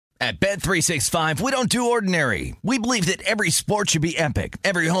At Bet365, we don't do ordinary. We believe that every sport should be epic.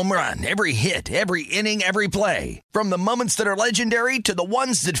 Every home run, every hit, every inning, every play. From the moments that are legendary to the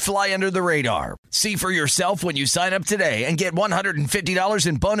ones that fly under the radar. See for yourself when you sign up today and get $150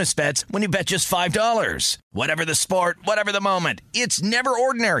 in bonus bets when you bet just $5. Whatever the sport, whatever the moment, it's never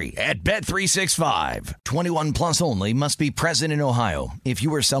ordinary at Bet365. 21 plus only. Must be present in Ohio. If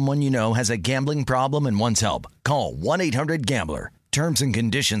you or someone you know has a gambling problem and wants help, call 1-800-GAMBLER. Terms and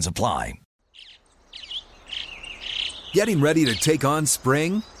conditions apply. Getting ready to take on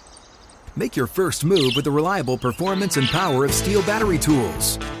spring? Make your first move with the reliable performance and power of Steel battery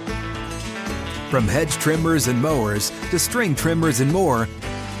tools. From hedge trimmers and mowers to string trimmers and more,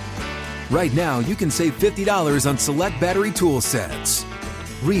 right now you can save $50 on select battery tool sets.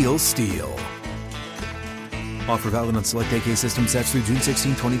 Real Steel. Offer valid on select AK system sets through June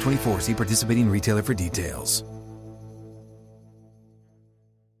 16, 2024. See participating retailer for details.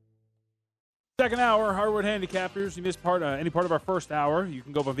 Second hour, Hardwood Handicappers. You missed any part of our first hour, you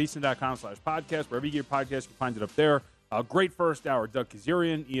can go to vsin.com/podcast. Wherever you get your podcast, you can find it up there. Great first hour. Doug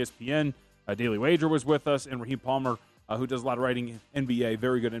Kazarian, ESPN, Daily Wager was with us, and Raheem Palmer, who does a lot of writing, NBA,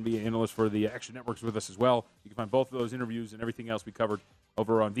 very good NBA analyst for the Action Networks with us as well. You can find both of those interviews and everything else we covered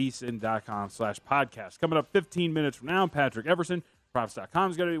over on vsin.com/podcast. Coming up 15 minutes from now, Patrick Everson,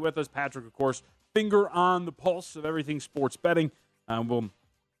 props.com is going to be with us. Patrick, of course, finger on the pulse of everything sports betting. I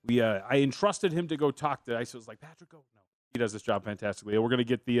entrusted him to go talk to ISO. I was like, Patrick, go. No, he does this job fantastically. We're going to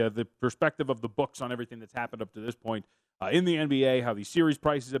get the perspective of the books on everything that's happened up to this point in the NBA, how these series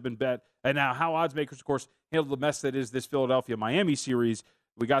prices have been bet, and now how odds makers, of course, handled the mess that is this Philadelphia-Miami series.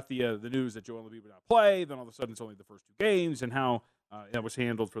 We got the news that Joel Embiid would not play. Then all of a sudden it's only the first two games, and how that was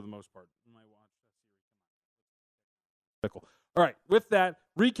handled for the most part. All right, with that,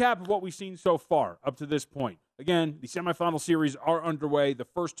 recap of what we've seen so far up to this point. Again, the semifinal series are underway. The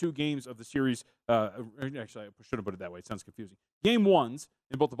first two games of the series, actually, I should have put it that way. It sounds confusing. Game ones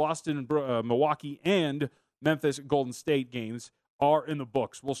in both the Boston, Milwaukee, and Memphis Golden State games are in the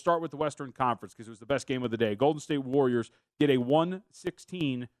books. We'll start with the Western Conference because it was the best game of the day. Golden State Warriors get a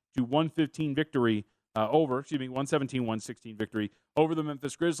 116-115 victory 117-116 victory over the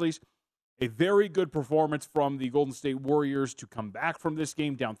Memphis Grizzlies. A very good performance from the Golden State Warriors to come back from this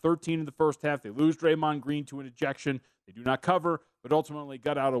game down 13 in the first half. They lose Draymond Green to an ejection. They do not cover, but ultimately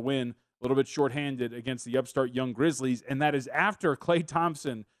got out a win, a little bit shorthanded against the upstart young Grizzlies, and that is after Klay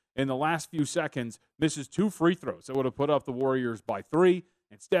Thompson in the last few seconds misses two free throws that would have put up the Warriors by 3.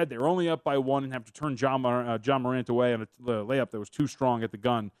 Instead, they were only up by 1 and have to turn John Morant away on a layup that was too strong at the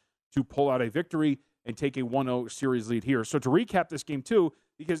gun to pull out a victory and take a 1-0 series lead here. So to recap this game too,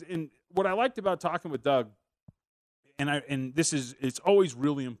 because what I liked about talking with Doug, it's always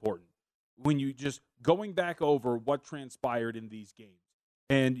really important when you just going back over what transpired in these games.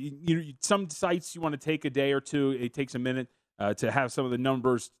 And some sites you want to take a day or two. It takes a minute to have some of the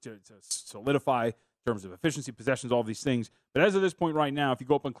numbers to solidify in terms of efficiency, possessions, all these things. But as of this point right now, if you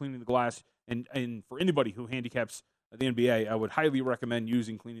go up on Cleaning the Glass, and for anybody who handicaps the NBA, I would highly recommend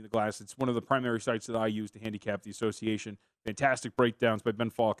using Cleaning the Glass. It's one of the primary sites that I use to handicap the association. Fantastic breakdowns by Ben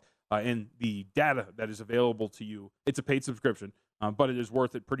Falk and the data that is available to you. It's a paid subscription, but it is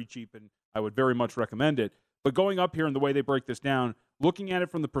worth it, pretty cheap, and I would very much recommend it. But going up here and the way they break this down, looking at it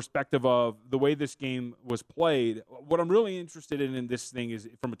from the perspective of the way this game was played, what I'm really interested in this thing is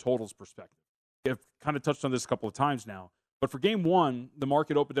from a totals perspective. I've kind of touched on this a couple of times now. But for game one, the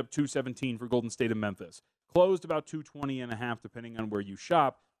market opened up 217 for Golden State and Memphis. Closed about 220.5, depending on where you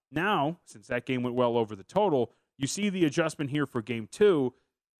shop. Now, since that game went well over the total, you see the adjustment here for game two.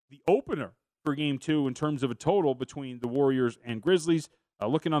 The opener for game two in terms of a total between the Warriors and Grizzlies.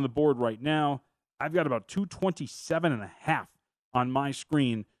 Looking on the board right now, I've got about 227.5 on my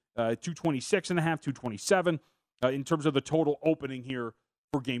screen. 226.5, 227 in terms of the total opening here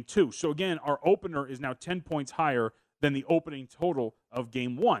for game two. So again, our opener is now 10 points higher than the opening total of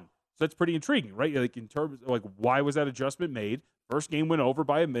game one. So that's pretty intriguing, right? Like in terms of like why was that adjustment made? First game went over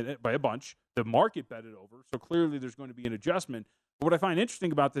by a bunch. The market bet it over. So clearly there's going to be an adjustment. But what I find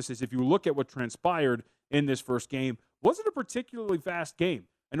interesting about this is if you look at what transpired in this first game, wasn't a particularly fast game.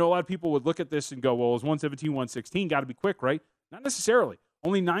 I know a lot of people would look at this and go, well, it was 117, 116, got to be quick, right? Not necessarily.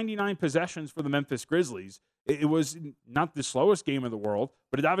 Only 99 possessions for the Memphis Grizzlies. It was not the slowest game in the world,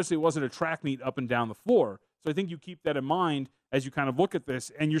 but it obviously wasn't a track meet up and down the floor. So I think you keep that in mind as you kind of look at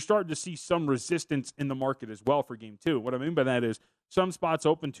this, and you're starting to see some resistance in the market as well for game two. What I mean by that is some spots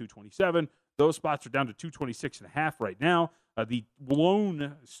open 227. Those spots are down to 226.5 right now. The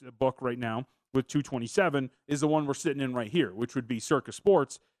lone book right now with 227 is the one we're sitting in right here, which would be Circa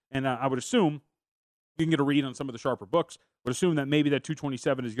Sports. And I would assume you can get a read on some of the sharper books, would assume that maybe that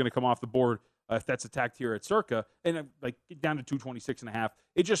 227 is going to come off the board if that's attacked here at Circa, and like get down to 226.5.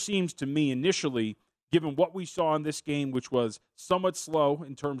 It just seems to me initially, given what we saw in this game, which was somewhat slow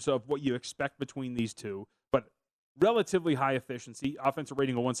in terms of what you expect between these two, but relatively high efficiency, offensive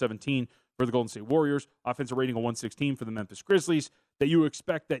rating of 117 for the Golden State Warriors, offensive rating of 116 for the Memphis Grizzlies, that you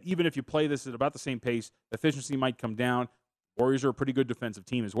expect that even if you play this at about the same pace, efficiency might come down. Warriors are a pretty good defensive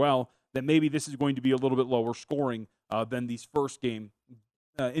team as well, that maybe this is going to be a little bit lower scoring than these first game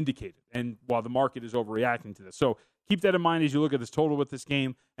indicated, and while the market is overreacting to this. So keep that in mind as you look at this total with this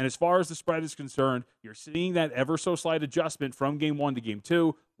game. And as far as the spread is concerned, you're seeing that ever so slight adjustment from game 1 to game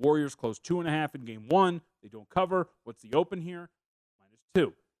 2. Warriors close 2.5 in game 1. They don't cover. What's the open here?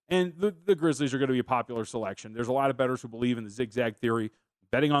 -2. And the Grizzlies are going to be a popular selection. There's a lot of bettors who believe in the zigzag theory,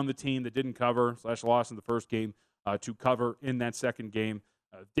 betting on the team that didn't cover / lost in the first game to cover in that second game.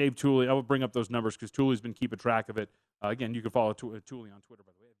 Dave Tooley, I will bring up those numbers because Tooley's been keeping track of it. Again, you can follow Tooley on Twitter,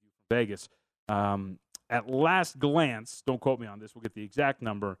 by the way, from Vegas. At last glance, don't quote me on this, we'll get the exact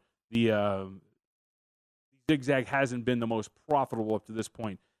number, the zigzag hasn't been the most profitable up to this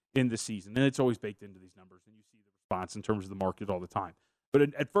point in the season. And it's always baked into these numbers, and you see the response in terms of the market all the time.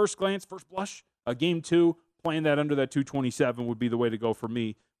 But at first glance, first blush, game 2, playing that under that 227 would be the way to go for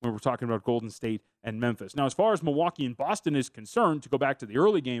me when we're talking about Golden State and Memphis. Now, as far as Milwaukee and Boston is concerned, to go back to the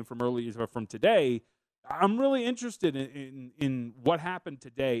early game from today, I'm really interested in what happened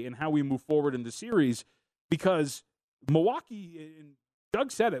today and how we move forward in the series, because Milwaukee, and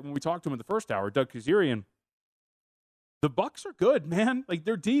Doug said it when we talked to him in the first hour, Doug Kazarian, the Bucks are good, man. Like,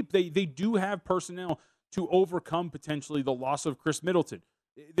 they're deep. They do have personnel to overcome potentially the loss of Chris Middleton.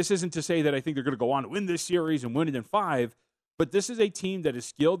 This isn't to say that I think they're going to go on to win this series and win it in 5, but this is a team that is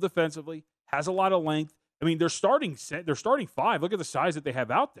skilled defensively, has a lot of length. I mean, they're starting 5. Look at the size that they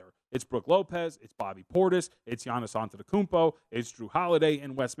have out there. It's Brook Lopez, it's Bobby Portis, it's Giannis Antetokounmpo, it's Drew Holiday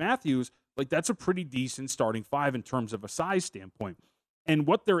and Wes Matthews. Like, that's a pretty decent starting 5 in terms of a size standpoint. And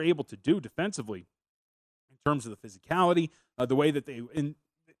what they're able to do defensively in terms of the physicality, the way that and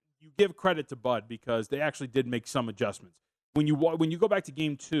you give credit to Bud because they actually did make some adjustments. When you go back to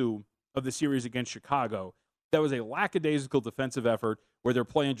game 2 of the series against Chicago, that was a lackadaisical defensive effort where they're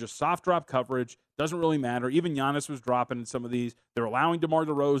playing just soft drop coverage. Doesn't really matter. Even Giannis was dropping in some of these. They're allowing DeMar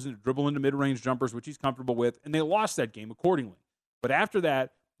DeRozan to dribble into mid-range jumpers, which he's comfortable with, and they lost that game accordingly. But after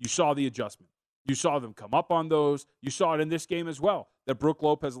that, you saw the adjustment. You saw them come up on those. You saw it in this game as well, that Brook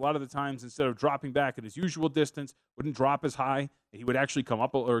Lopez, a lot of the times, instead of dropping back at his usual distance, wouldn't drop as high. He would actually come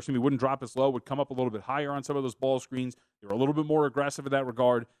up, wouldn't drop as low, would come up a little bit higher on some of those ball screens. They were a little bit more aggressive in that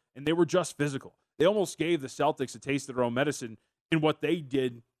regard, and they were just physical. They almost gave the Celtics a taste of their own medicine in what they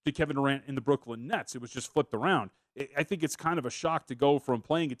did to Kevin Durant in the Brooklyn Nets. It was just flipped around. I think it's kind of a shock to go from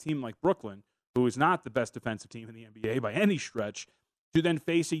playing a team like Brooklyn, who is not the best defensive team in the NBA by any stretch, to then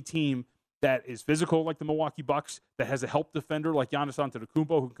face a team that is physical like the Milwaukee Bucks, that has a help defender like Giannis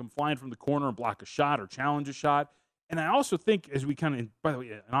Antetokounmpo who can fly in from the corner and block a shot or challenge a shot. And I also think, as we by the way,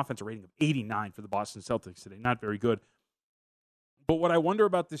 an offensive rating of 89 for the Boston Celtics today, not very good. But what I wonder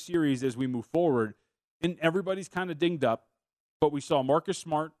about this series as we move forward, and everybody's kind of dinged up, but we saw Marcus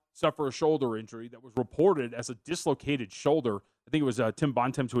Smart suffer a shoulder injury that was reported as a dislocated shoulder. I think it was Tim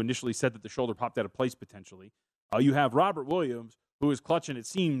Bontemps who initially said that the shoulder popped out of place potentially. You have Robert Williams, who is clutching, it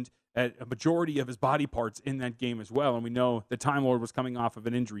seemed, at a majority of his body parts in that game as well. And we know that Time Lord was coming off of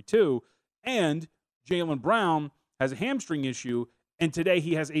an injury too. And Jaylen Brown has a hamstring issue, and today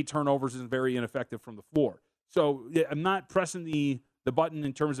he has 8 turnovers and is very ineffective from the floor. So I'm not pressing the button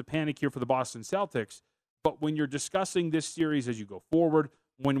in terms of panic here for the Boston Celtics, but when you're discussing this series as you go forward,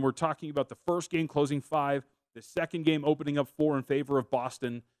 when we're talking about the first game closing 5, the second game opening up 4 in favor of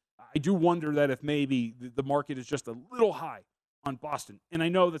Boston, I do wonder that if maybe the market is just a little high on Boston. And I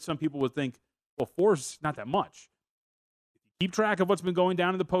know that some people would think, well, 4 is not that much. If you keep track of what's been going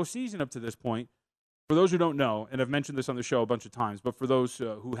down in the postseason up to this point, for those who don't know, and I've mentioned this on the show a bunch of times, but for those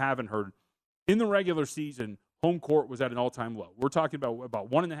who haven't heard, in the regular season, home court was at an all-time low. We're talking about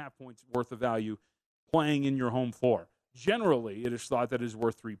 1.5 points worth of value playing in your home floor. Generally, it is thought that it is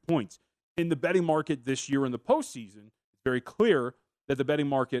worth 3 points. In the betting market this year in the postseason, it's very clear that the betting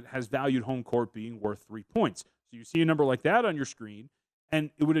market has valued home court being worth 3 points. So you see a number like that on your screen,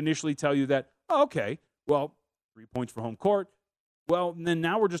 and it would initially tell you that, oh, okay, well, 3 points for home court. Well, and then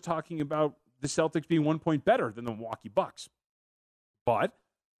now we're just talking about the Celtics being 1 point better than the Milwaukee Bucks. But,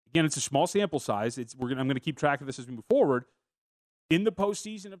 again, it's a small sample size. I'm going to keep track of this as we move forward. In the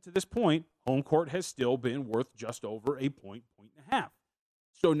postseason up to this point, home court has still been worth just over a point and a half.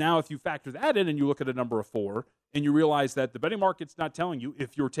 So now if you factor that in and you look at a number of 4 and you realize that the betting market's not telling you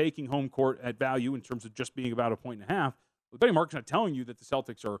if you're taking home court at value in terms of just being about 1.5 points, the betting market's not telling you that the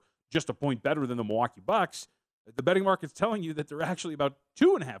Celtics are just a point better than the Milwaukee Bucks. The betting market's telling you that they're actually about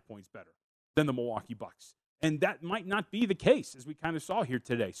 2.5 points better than the Milwaukee Bucks. And that might not be the case, as we kind of saw here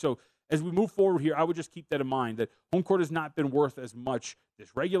today. So as we move forward here, I would just keep that in mind, that home court has not been worth as much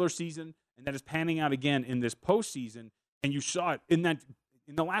this regular season, and that is panning out again in this postseason. And you saw it in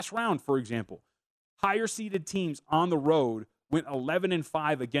the last round, for example. Higher seeded teams on the road went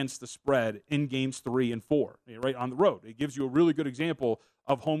 11-5 against the spread in games 3 and 4, right, on the road. It gives you a really good example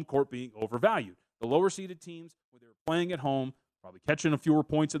of home court being overvalued. The lower seeded teams, when they were playing at home, probably catching a fewer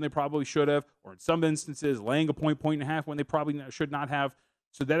points than they probably should have, or in some instances, laying a point and a half when they probably should not have.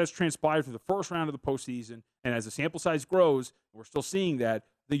 So that has transpired through the first round of the postseason. And as the sample size grows, we're still seeing that.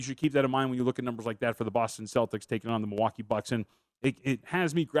 I think you should keep that in mind when you look at numbers like that for the Boston Celtics taking on the Milwaukee Bucks. And it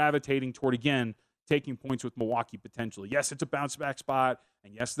has me gravitating toward, again, taking points with Milwaukee potentially. Yes, it's a bounce-back spot.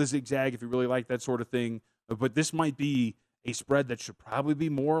 And yes, the zigzag if you really like that sort of thing. But this might be a spread that should probably be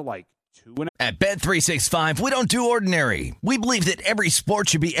more like 2.5. At Bet365, we don't do ordinary. We believe that every sport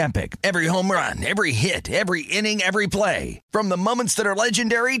should be epic. Every home run, every hit, every inning, every play. From the moments that are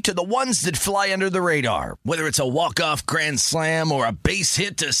legendary to the ones that fly under the radar. Whether it's a walk-off grand slam or a base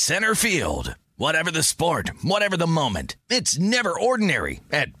hit to center field. Whatever the sport, whatever the moment. It's never ordinary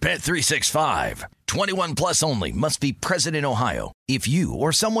at Bet365. 21 plus only. Must be present in Ohio. If you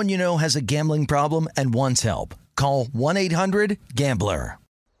or someone you know has a gambling problem and wants help, call 1-800-GAMBLER.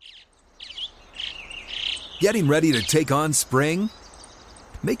 Getting ready to take on spring?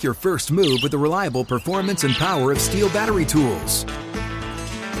 Make your first move with the reliable performance and power of Steel battery tools.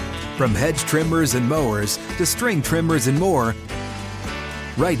 From hedge trimmers and mowers to string trimmers and more,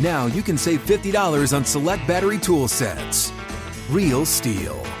 right now you can save $50 on select battery tool sets. Real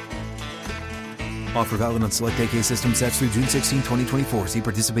Steel. Offer valid on select AK system sets through June 16, 2024. See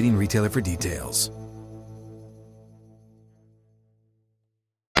participating retailer for details.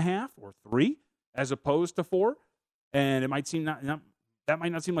 Half or 3 as opposed to 4, and it might seem that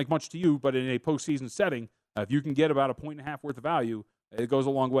might not seem like much to you, but in a postseason setting, if you can get about 1.5 points worth of value, it goes a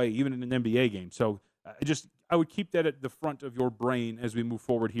long way, even in an NBA game. So I would keep that at the front of your brain as we move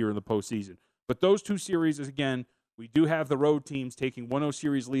forward here in the postseason. But those two series, again, we do have the road teams taking 1-0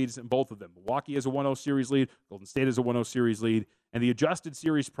 series leads in both of them. Milwaukee has a 1-0 series lead, Golden State has a 1-0 series lead, and the adjusted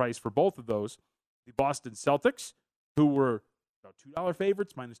series price for both of those, the Boston Celtics, who were about $2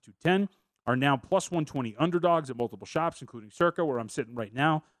 favorites, minus 210, are now plus 120 underdogs at multiple shops, including Circa, where I'm sitting right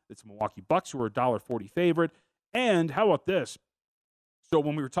now. It's Milwaukee Bucks, who are a $1.40 favorite. And how about this? So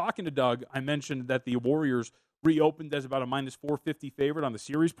when we were talking to Doug, I mentioned that the Warriors reopened as about a minus 450 favorite on the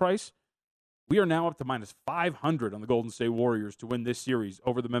series price. We are now up to minus 500 on the Golden State Warriors to win this series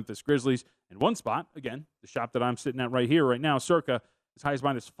over the Memphis Grizzlies. In one spot, again, the shop that I'm sitting at right here, right now, Circa, as high as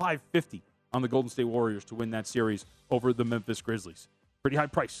minus 550 on the Golden State Warriors to win that series over the Memphis Grizzlies. Pretty high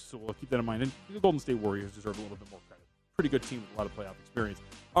price, so we'll keep that in mind. And the Golden State Warriors deserve a little bit more credit. Pretty good team with a lot of playoff experience.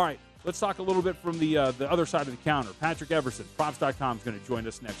 All right, let's talk a little bit from the other side of the counter. Patrick Everson, Props.com, is going to join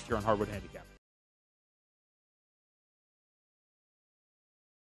us next here on Hardwood Handicap.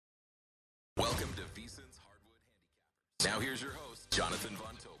 Welcome to VSiN's Hardwood Handicappers. Now here's your host, Jonathan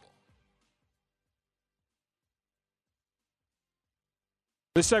Von Tobel.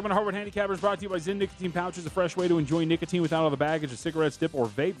 This segment of Hardwood Handicappers brought to you by Zyn Nicotine Pouches, a fresh way to enjoy nicotine without all the baggage of cigarettes, dip, or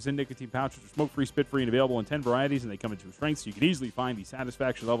vape. Zyn Nicotine Pouches are smoke-free, spit-free, and available in 10 varieties, and they come in 2 strengths, so you can easily find the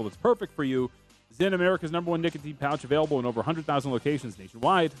satisfaction level that's perfect for you. Zyn, America's #1 nicotine pouch, available in over 100,000 locations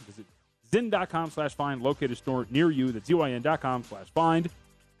nationwide. Visit Zyn.com/find, locate a store near you. That's ZYN.com/find.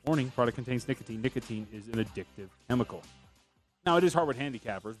 Warning, product contains nicotine. Nicotine is an addictive chemical. Now, it is Hardwood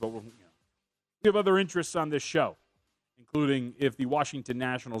Handicappers, but we have other interests on this show, including if the Washington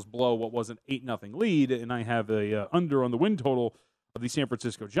Nationals blow what was an 8-0 lead, and I have a under on the win total of the San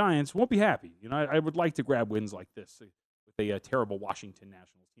Francisco Giants, won't be happy. I would like to grab wins like this with a terrible Washington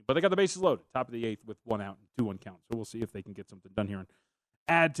Nationals team. But they got the bases loaded, top of the 8th with 1 out and 2 uncount. So we'll see if they can get something done here and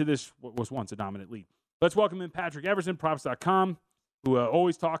add to this what was once a dominant lead. Let's welcome in Patrick Everson, Props.com, who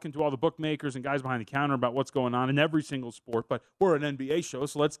always talking to all the bookmakers and guys behind the counter about what's going on in every single sport. But we're an NBA show,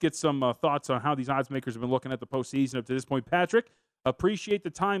 so let's get some thoughts on how these odds makers have been looking at the postseason up to this point. Patrick, appreciate the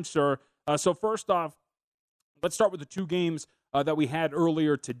time, sir. So first off, let's start with the 2 games that we had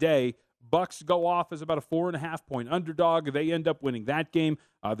earlier today. Bucks go off as about a 4.5-point underdog. They end up winning that game.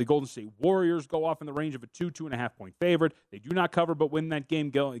 The Golden State Warriors go off in the range of a 2.5-point favorite. They do not cover, but win that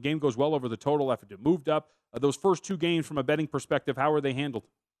game. The game goes well over the total after it moved up. Those first 2 games from a betting perspective, how are they handled?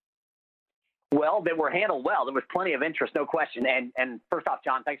 Well, they were handled well. There was plenty of interest, no question. And first off,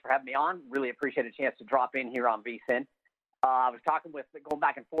 John, thanks for having me on. Really appreciate a chance to drop in here on VSiN. I was going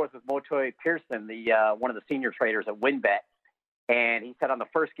back and forth with Motoy Pearson, one of the senior traders at WynnBET, and he said on the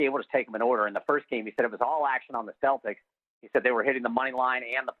first game, we'll just take them in order. In the first game, he said it was all action on the Celtics. He said they were hitting the money line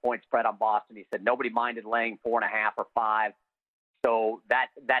and the point spread on Boston. He said nobody minded laying 4.5 or 5. So that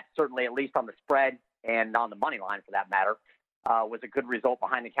certainly, at least on the spread and on the money line for that matter, was a good result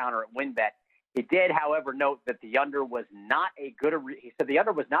behind the counter at WynnBET. He did, however, note that the under was not a good. He said the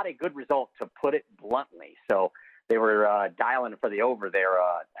under was not a good result, to put it bluntly. So they were dialing for the over there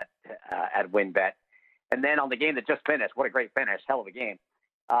at WynnBET. And then on the game that just finished, what a great finish, hell of a game.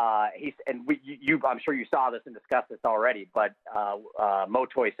 I'm sure you saw this and discussed this already, but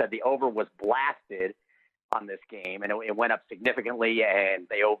Motoy said the over was blasted on this game, and it went up significantly, and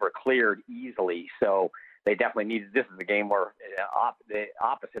they over cleared easily. So they definitely needed. This is a game where the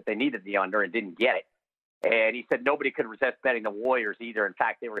opposite, they needed the under and didn't get it. And he said nobody could resist betting the Warriors either. In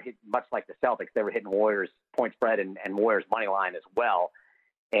fact, they were hitting, much like the Celtics, they were hitting Warriors point spread and Warriors money line as well.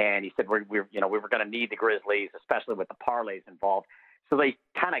 And he said we were going to need the Grizzlies, especially with the parlays involved. So they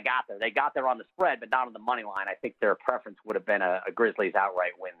kind of got there. They got there on the spread, but not on the money line. I think their preference would have been a Grizzlies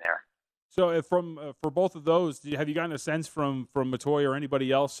outright win there. So for both of those, have you gotten a sense from Motoy or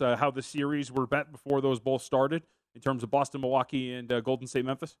anybody else how the series were bet before those both started in terms of Boston, Milwaukee, and Golden State,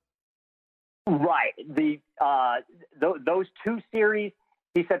 Memphis? Right. Those two series,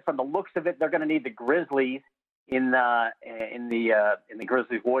 he said from the looks of it, they're going to need the Grizzlies in the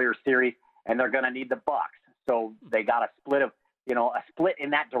Grizzlies Warriors series, and they're going to need the Bucks. So they got a split in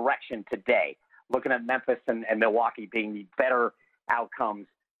that direction today. Looking at Memphis and Milwaukee being the better outcomes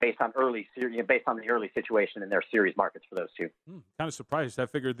based on the early situation in their series markets for those two. Kind of surprised. I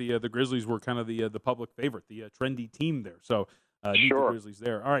figured the Grizzlies were kind of the public favorite, the trendy team there. So need the Grizzlies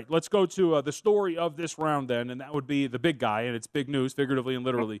there. All right, let's go to the story of this round then, and that would be the big guy, and it's big news, figuratively and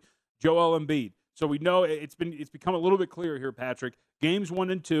literally, Joel Embiid. So we know it's become a little bit clearer here, Patrick. Games 1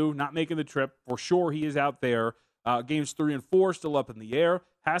 and 2, not making the trip. For sure, he is out there. Games 3 and 4 still up in the air.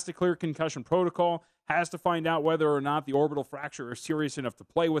 Has to clear concussion protocol. Has to find out whether or not the orbital fracture is serious enough to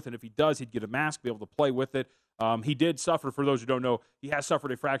play with, and if he does, he'd get a mask, be able to play with it. He did suffer, for those who don't know, he has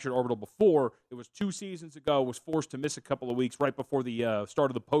suffered a fractured orbital before. It was 2 seasons ago, was forced to miss a couple of weeks right before the start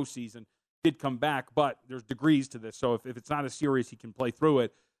of the postseason. Did come back, but there's degrees to this, so if it's not as serious, he can play through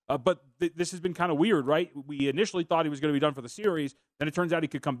it. But this has been kind of weird, right? We initially thought he was going to be done for the series. Then it turns out he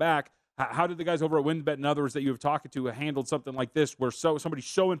could come back. How did the guys over at WynnBET and others that you have talked to handled something like this, where somebody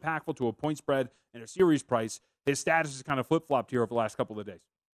so impactful to a point spread and a series price, his status is kind of flip-flopped here over the last couple of days?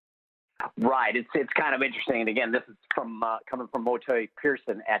 Right. It's kind of interesting. And again, this is from coming from Motoy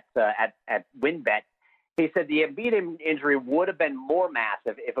Pearson at WynnBET. He said the Embiid injury would have been more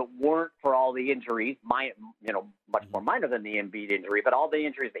massive if it weren't for all the injuries, much more minor than the Embiid injury, but all the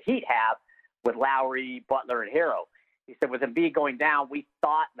injuries the Heat have with Lowry, Butler, and Hero. He said with Embiid going down, we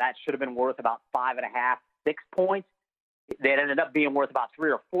thought that should have been worth about 5.5, 6 points. That ended up being worth about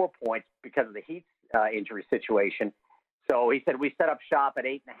 3 or 4 points because of the Heat's injury situation. So he said we set up shop at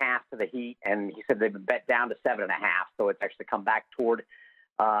 8.5 to the Heat, and he said they've been bet down to 7.5. So it's actually come back toward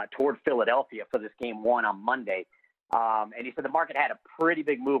Philadelphia for this game 1 on Monday. And he said the market had a pretty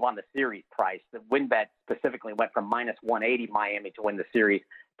big move on the series price. The WynnBET specifically went from -180 Miami to win the series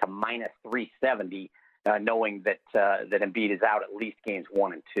to -370, knowing that Embiid is out at least games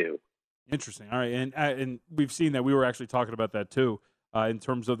 1 and 2. Interesting. All right, and we've seen that. We were actually talking about that too in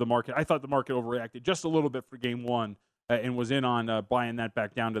terms of the market. I thought the market overreacted just a little bit for game 1 and was in on buying that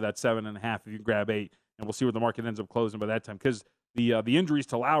back down to that 7.5 if you grab 8, and we'll see where the market ends up closing by that time, because the injuries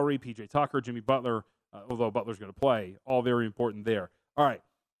to Lowry, P.J. Tucker, Jimmy Butler, although Butler's going to play, all very important there. All right,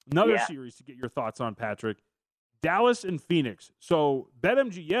 another series to get your thoughts on, Patrick. Dallas and Phoenix. So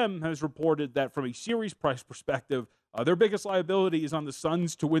BetMGM has reported that from a series price perspective, their biggest liability is on the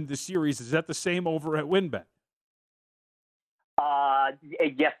Suns to win the series. Is that the same over at WynnBET?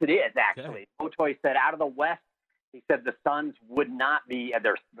 Yes, it is, actually. Okay. Motoy said out of the West, he said the Suns would not be.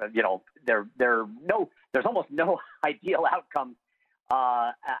 There's almost no ideal outcome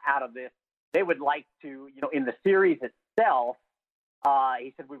out of this. They would like to, in the series itself.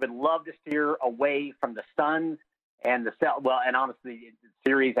 He said we would love to steer away from the Suns and and honestly, the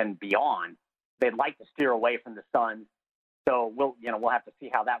series and beyond. They'd like to steer away from the Suns. So we'll have to see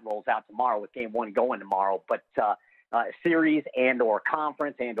how that rolls out tomorrow with game 1 going tomorrow. But series and/or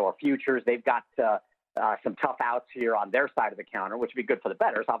conference and/or futures, they've got some tough outs here on their side of the counter, which would be good for the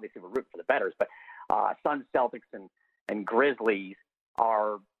bettors. Obviously, we're rooting for the bettors, but Suns, Celtics, and Grizzlies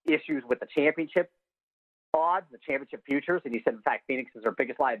are issues with the championship odds, the championship futures, and he said, in fact, Phoenix is their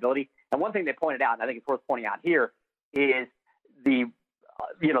biggest liability. And one thing they pointed out, and I think it's worth pointing out here, is the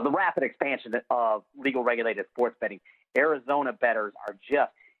rapid expansion of legal regulated sports betting. Arizona bettors are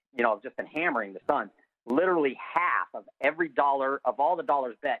just been hammering the Suns. Literally half of every dollar of all the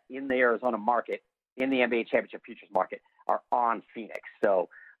dollars bet in the Arizona market, in the NBA championship futures market, are on Phoenix. So,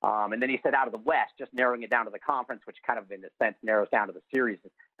 and then he said out of the West, just narrowing it down to the conference, which kind of in a sense narrows down to the series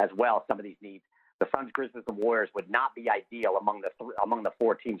as well, some of these needs. The Suns, Grizzlies, and Warriors would not be ideal among the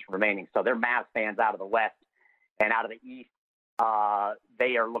four teams remaining. So they're Mavs fans out of the West and out of the East.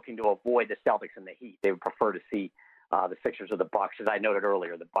 They are looking to avoid the Celtics and the Heat. They would prefer to see the Sixers or the Bucks. As I noted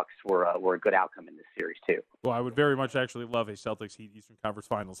earlier, the Bucks were a good outcome in this series too. Well, I would very much actually love a Celtics Heat Eastern Conference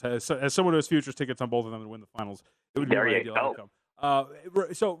Finals. As someone who has futures tickets on both of them to win the finals, it would be an ideal outcome.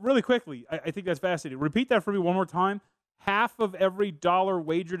 So really quickly, I think that's fascinating. Repeat that for me one more time. Half of every dollar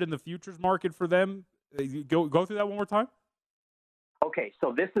wagered in the futures market for them. Go through that one more time. Okay,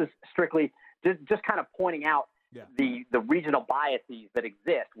 so this is strictly just kind of pointing out the regional biases that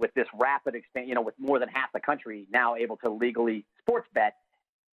exist with this rapid expansion, with more than half the country now able to legally sports bet.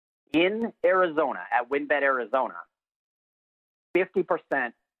 In Arizona, at WynnBET Arizona,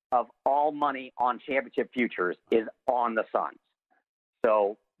 50% of all money on championship futures is on the Suns.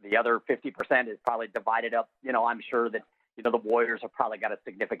 So the other 50% is probably divided up. I'm sure that the Warriors have probably got a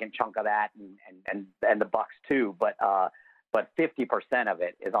significant chunk of that, and the Bucks too. But 50% of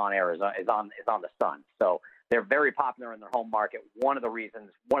it is on Arizona, is on the Suns. So they're very popular in their home market. One of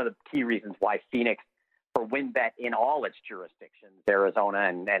the key reasons why Phoenix, for WynnBET in all its jurisdictions, Arizona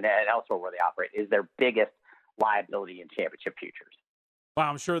and elsewhere where they operate, is their biggest liability in championship futures. Wow,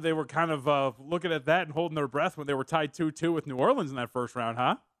 I'm sure they were kind of looking at that and holding their breath when they were tied 2-2 with New Orleans in that first round,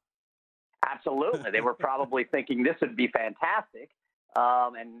 huh? Absolutely. They were probably thinking this would be fantastic,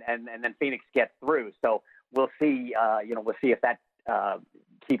 and then Phoenix gets through. So we'll see. We'll see if that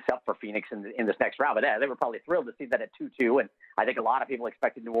keeps up for Phoenix in this next round. But they were probably thrilled to see that at 2-2, and I think a lot of people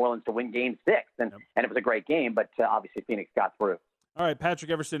expected New Orleans to win Game 6, and it was a great game. But obviously Phoenix got through. All right, Patrick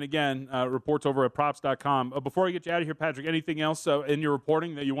Everson again reports over at props.com. Before I get you out of here, Patrick, anything else in your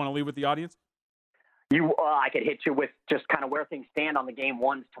reporting that you want to leave with the audience? I could hit you with just kind of where things stand on the game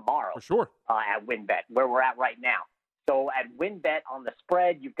ones tomorrow. For sure. At WynnBET, where we're at right now. So at WynnBET on the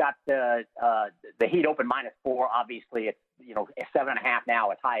spread, you've got the Heat open -4. Obviously, it's 7.5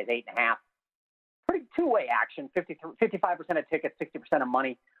 now, as high as 8.5. Pretty two-way action. 55% of tickets, 60% of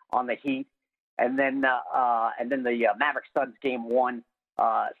money on the Heat, and then the Mavericks Suns game one.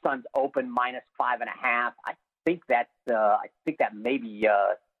 Suns open -5.5. I think that may be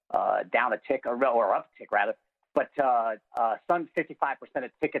down a tick or up a tick rather. But Suns 55%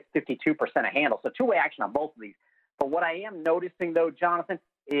 of tickets, 52% of handle. So two-way action on both of these. But what I am noticing, though, Jonathan,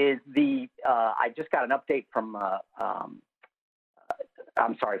 is I just got an update from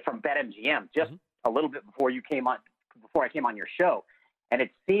BetMGM just a little bit before I came on your show, and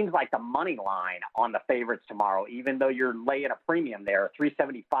it seems like the money line on the favorites tomorrow, even though you're laying a premium there,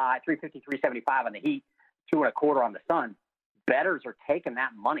 375, 350, 375 on the Heat, 2.25 on the Suns. Bettors are taking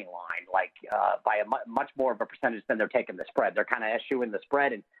that money line by a much more of a percentage than they're taking the spread. They're kind of eschewing the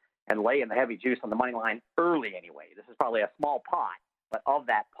spread and laying the heavy juice on the money line early anyway. This is probably a small pot, but of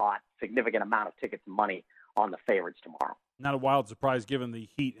that pot, significant amount of tickets and money on the favorites tomorrow. Not a wild surprise given the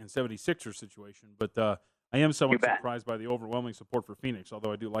Heat and 76ers situation, but I am somewhat surprised by the overwhelming support for Phoenix,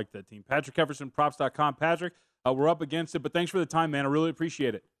 although I do like that team. Patrick Everson, props.com. Patrick, we're up against it, but thanks for the time, man. I really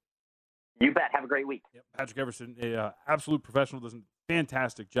appreciate it. You bet. Have a great week. Yep. Patrick Everson, absolute professional, does a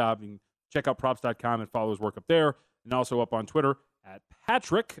fantastic job. You can check out props.com and follow his work up there, and also up on Twitter at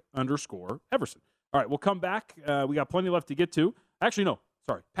Patrick_Everson. All right, we'll come back. We got plenty left to get to. Actually, no.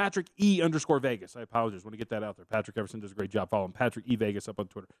 Sorry, Patrick E_Vegas. I apologize. Want to get that out there. Patrick Everson does a great job. Follow him. Patrick E. Vegas up on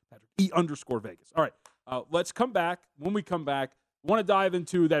Twitter. Patrick E_Vegas. All right, let's come back. When we come back, I want to dive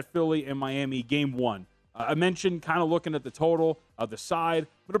into that Philly and Miami game one. I mentioned kind of looking at the total, the side.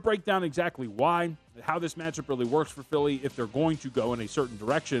 I'm going to break down exactly why, how this matchup really works for Philly, if they're going to go in a certain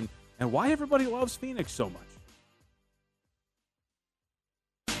direction, and why everybody loves Phoenix so much.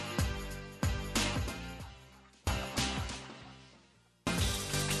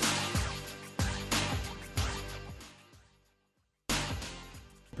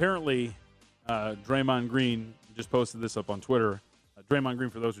 Apparently, Draymond Green just posted this up on Twitter. Draymond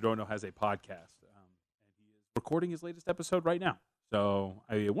Green, for those who don't know, has a podcast. And he is recording his latest episode right now. So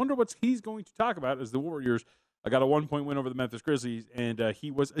I wonder what he's going to talk about as the Warriors got a 1-point win over the Memphis Grizzlies, and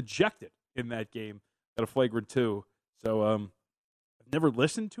he was ejected in that game at a flagrant 2. So I've never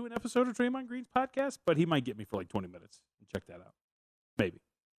listened to an episode of Draymond Green's podcast, but he might get me for like 20 minutes. Check that out. Maybe.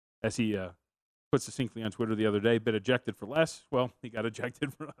 As he put succinctly on Twitter the other day, been ejected for less. Well, he got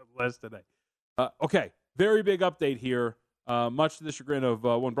ejected for less today. Okay, very big update here. Much to the chagrin of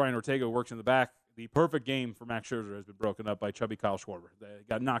one Brian Ortega, who works in the back, the perfect game for Max Scherzer has been broken up by chubby Kyle Schwarber. They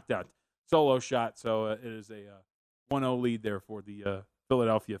got knocked out. Solo shot, so it is a 1-0 lead there for the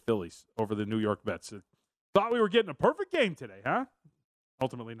Philadelphia Phillies over the New York Mets. Thought we were getting a perfect game today, huh?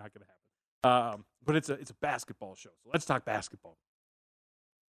 Ultimately not going to happen. But it's a basketball show, so let's talk basketball.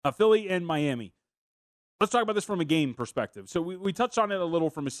 Philly and Miami. Let's talk about this from a game perspective. So we touched on it a little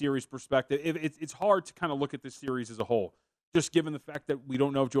from a series perspective. It's hard to kind of look at this series as a whole, just given the fact that we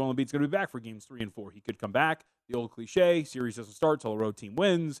don't know if Joel Embiid's going to be back for games 3 and 4. He could come back. The old cliche, series doesn't start till a road team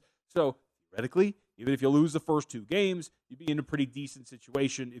wins. So theoretically, even if you lose the first 2 games, you'd be in a pretty decent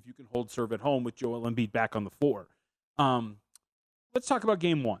situation if you can hold serve at home with Joel Embiid back on the floor. Let's talk about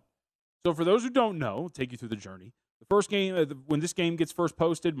game 1. So for those who don't know, I'll take you through the journey. The first game, when this game gets first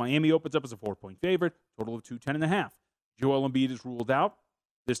posted, Miami opens up as a 4-point favorite, total of 210.5. Joel Embiid is ruled out.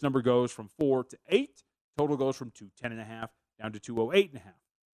 This number goes from 4 to 8. Total goes from 210.5 down to 208.5. I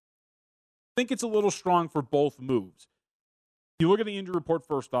think it's a little strong for both moves. You look at the injury report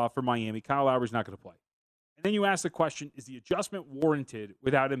first off for Miami. Kyle Lowry's not going to play. And then you ask the question, is the adjustment warranted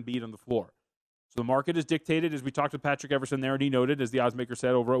without Embiid on the floor? So the market is dictated, as we talked to Patrick Everson there, and he noted, as the oddsmaker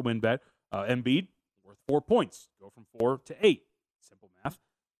said over at WinBet, Embiid worth 4 points. Go from 4 to 8. Simple math.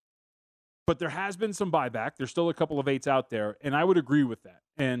 But there has been some buyback. There's still a couple of 8s out there, and I would agree with that.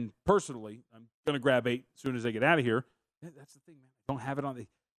 And personally, I'm going to grab 8 as soon as I get out of here. That's the thing, man. I don't have it on the...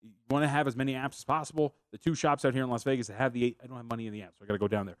 You want to have as many apps as possible. The 2 shops out here in Las Vegas that have the 8, I don't have money in the app, so I got to go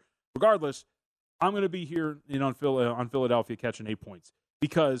down there. Regardless, I'm going to be here on Philadelphia catching 8 points.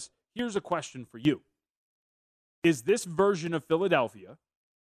 Because here's a question for you. Is this version of Philadelphia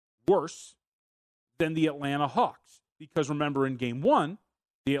worse than the Atlanta Hawks? Because remember, in Game 1,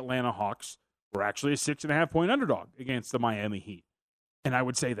 the Atlanta Hawks were actually a 6.5-point underdog against the Miami Heat. And I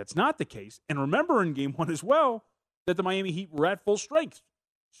would say that's not the case. And remember in Game 1 as well that the Miami Heat were at full strength.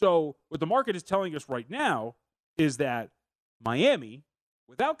 So what the market is telling us right now is that Miami,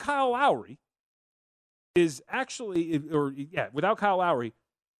 without Kyle Lowry, without Kyle Lowry,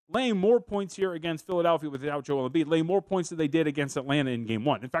 laying more points here against Philadelphia without Joel Embiid, laying more points than they did against Atlanta in Game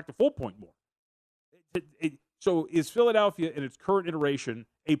 1. In fact, a full point more. So is Philadelphia in its current iteration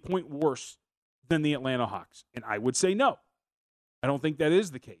a point worse than the Atlanta Hawks? And I would say no. I don't think that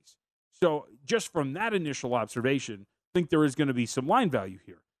is the case. So just from that initial observation, I think there is going to be some line value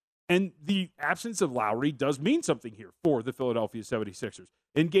here. And the absence of Lowry does mean something here for the Philadelphia 76ers.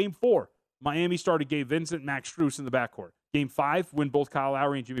 In Game 4, Miami started Gabe Vincent, Max Strus in the backcourt. Game 5, when both Kyle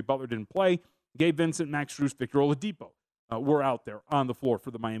Lowry and Jimmy Butler didn't play, Gabe Vincent, Max Strus, Victor Oladipo were out there on the floor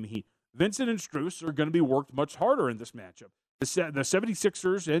for the Miami Heat. Vincent and Strus are going to be worked much harder in this matchup. The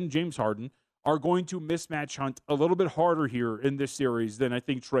 76ers and James Harden are going to mismatch hunt a little bit harder here in this series than I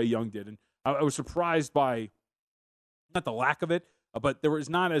think Trae Young did. And I was surprised by, not the lack of it, but there was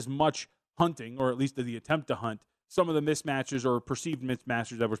not as much hunting, or at least the attempt to hunt, some of the mismatches or perceived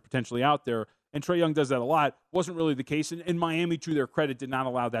mismatches that was potentially out there. And Trae Young does that a lot. Wasn't really the case. And Miami, to their credit, did not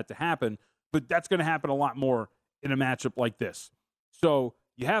allow that to happen. But that's going to happen a lot more in a matchup like this. So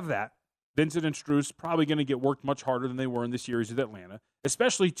you have that. Vincent and Strus probably going to get worked much harder than they were in the series with Atlanta.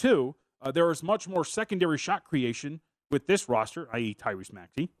 Especially, too, there is much more secondary shot creation with this roster, i.e. Tyrese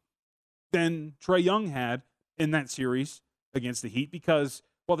Maxey, than Trae Young had in that series against the Heat, because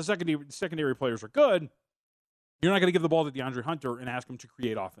while the secondary players are good, you're not going to give the ball to DeAndre Hunter and ask him to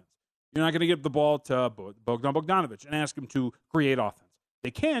create offense. You're not going to give the ball to Bogdan Bogdanović and ask him to create offense.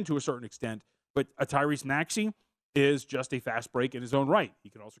 They can to a certain extent, but a Tyrese Maxey is just a fast break in his own right. He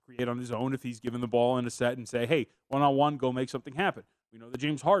can also create on his own if he's given the ball in a set and say, hey, one-on-one, go make something happen. We know that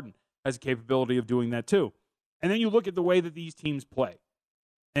James Harden has a capability of doing that too. And then you look at the way that these teams play.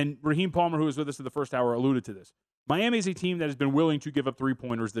 And Raheem Palmer, who was with us in the first hour, alluded to this. Miami is a team that has been willing to give up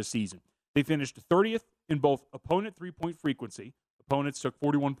three-pointers this season. They finished 30th in both opponent three-point frequency. Opponents took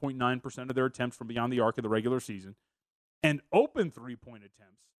 41.9% of their attempts from beyond the arc of the regular season. And open three-point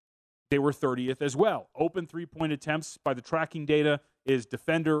attempts, they were 30th as well. Open three-point attempts by the tracking data is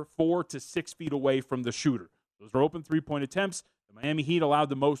defender 4 to 6 feet away from the shooter. Those are open three-point attempts. The Miami Heat allowed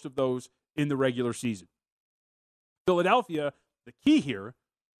the most of those in the regular season. Philadelphia, the key here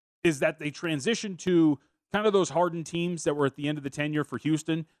is that they transitioned to kind of those hardened teams that were at the end of the tenure for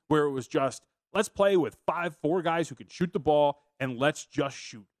Houston, where it was just, let's play with 4 guys who can shoot the ball, and let's just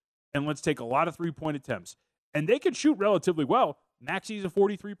shoot. And let's take a lot of three-point attempts. And they can shoot relatively well. Maxey's a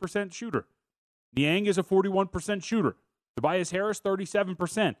 43% shooter. Niang is a 41% shooter. Tobias Harris,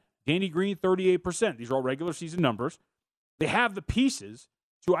 37%. Danny Green, 38%. These are all regular season numbers. They have the pieces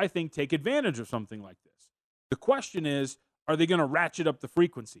to, I think, take advantage of something like this. The question is, are they going to ratchet up the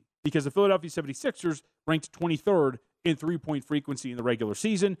frequency? Because the Philadelphia 76ers ranked 23rd in three-point frequency in the regular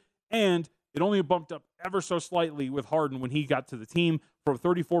season, and it only bumped up ever so slightly with Harden when he got to the team, from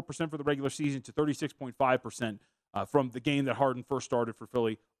 34% for the regular season to 36.5% from the game that Harden first started for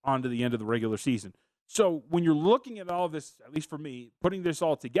Philly on to the end of the regular season. So when you're looking at all this, at least for me, putting this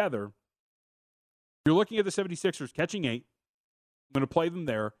all together, you're looking at the 76ers catching 8. I'm going to play them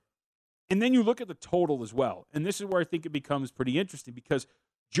there. And then you look at the total as well. And this is where I think it becomes pretty interesting, because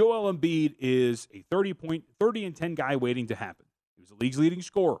Joel Embiid is a 30-10 guy waiting to happen. He was the league's leading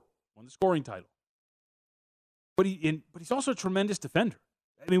scorer, won the scoring title. But he's also a tremendous defender.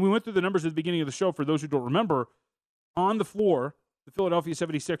 I mean, we went through the numbers at the beginning of the show. For those who don't remember, on the floor, the Philadelphia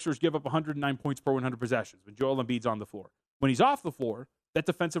 76ers give up 109 points per 100 possessions when Joel Embiid's on the floor. When he's off the floor, that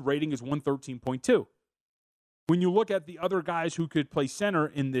defensive rating is 113.2. When you look at the other guys who could play center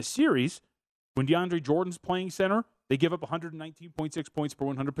in this series, when DeAndre Jordan's playing center, they give up 119.6 points per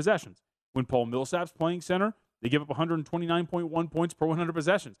 100 possessions. When Paul Millsap's playing center, they give up 129.1 points per 100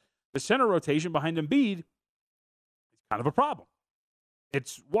 possessions. The center rotation behind Embiid is kind of a problem.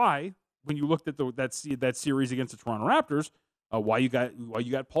 It's why, when you looked at that series against the Toronto Raptors, why you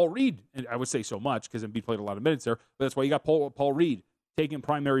got Paul Reed, and I would say so much because Embiid played a lot of minutes there, but that's why you got Paul Reed taking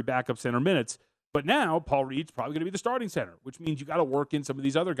primary backup center minutes. But now Paul Reed's probably going to be the starting center, which means you got to work in some of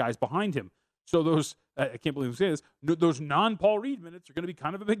these other guys behind him. So those, I can't believe I'm saying this, those non-Paul Reed minutes are going to be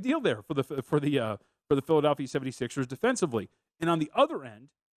kind of a big deal there for the Philadelphia 76ers defensively. And on the other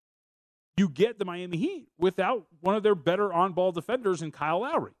end, you get the Miami Heat without one of their better on-ball defenders in Kyle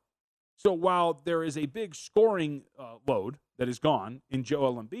Lowry. So while there is a big scoring load that is gone in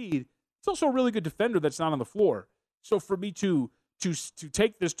Joel Embiid, it's also a really good defender that's not on the floor. So for me to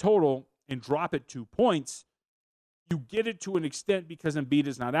take this total and drop it 2 points, you get it to an extent because Embiid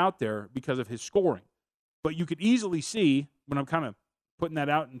is not out there because of his scoring. But you could easily see, when I'm kind of putting that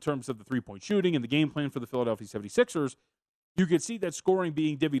out in terms of the three-point shooting and the game plan for the Philadelphia 76ers, you could see that scoring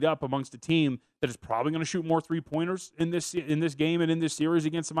being divvied up amongst a team that is probably going to shoot more three-pointers in this game and in this series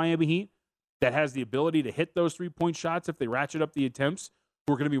against the Miami Heat, that has the ability to hit those three-point shots if they ratchet up the attempts,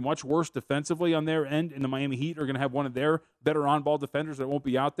 who are going to be much worse defensively on their end, and the Miami Heat are going to have one of their better on-ball defenders that won't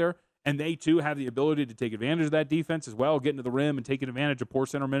be out there, and they, too, have the ability to take advantage of that defense as well, getting to the rim and taking advantage of poor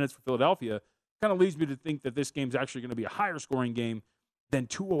center minutes for Philadelphia. Kind of leads me to think that this game's actually going to be a higher-scoring game than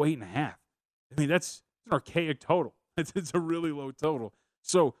 208.5. I mean, that's an archaic total. It's a really low total.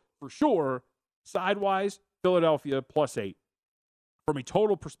 So, for sure, sidewise, Philadelphia +8. From a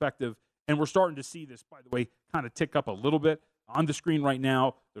total perspective, and we're starting to see this, by the way, kind of tick up a little bit on the screen right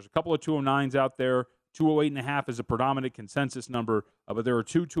now. There's a couple of 209s out there. 208.5 is a predominant consensus number, but there are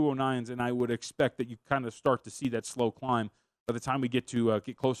two 209s, and I would expect that you kind of start to see that slow climb by the time we get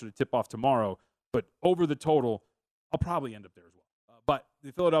closer to tip-off tomorrow. But over the total, I'll probably end up there as well. But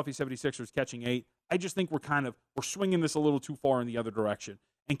the Philadelphia 76ers catching 8, I just think we're swinging this a little too far in the other direction.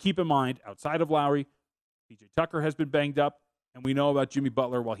 And keep in mind, outside of Lowry, P.J. Tucker has been banged up, and we know about Jimmy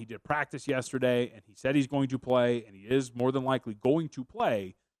Butler. While he did practice yesterday, and he said he's going to play, and he is more than likely going to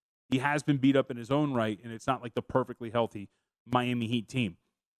play, he has been beat up in his own right, and it's not like the perfectly healthy Miami Heat team.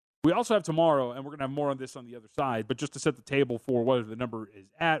 We also have tomorrow, and we're going to have more on this on the other side, but just to set the table for what the number is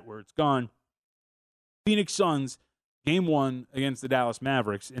at, where it's gone, Phoenix Suns, Game 1 against the Dallas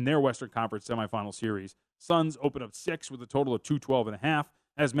Mavericks in their Western Conference semifinal series. Suns open up 6 with a total of 212.5.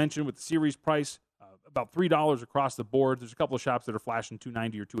 As mentioned, with the series price, about $3 across the board. There's a couple of shops that are flashing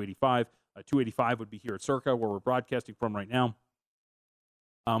 $290 or $285. $285 would be here at Circa, where we're broadcasting from right now.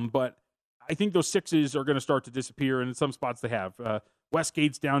 But I think those 6s are going to start to disappear, and in some spots they have.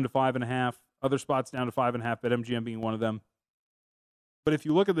 Westgate's down to 5.5. Other spots down to 5.5, BetMGM being one of them. But if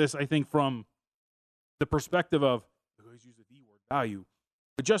you look at this, I think from the perspective of, I always use the D word, value,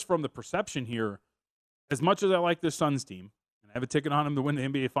 but just from the perception here, as much as I like this Suns team, and I have a ticket on them to win the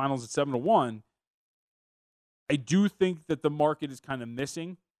NBA Finals at 7-1, I do think that the market is kind of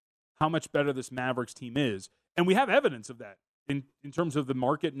missing how much better this Mavericks team is. And we have evidence of that in terms of the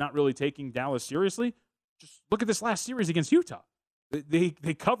market not really taking Dallas seriously. Just look at this last series against Utah. They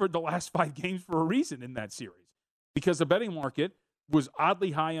covered the last 5 games for a reason in that series, because the betting market was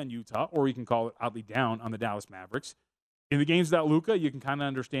oddly high on Utah, or you can call it oddly down on the Dallas Mavericks. In the games without Luka, you can kind of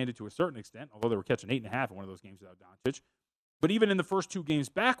understand it to a certain extent, although they were catching 8.5 in one of those games without Doncic. But even in the first 2 games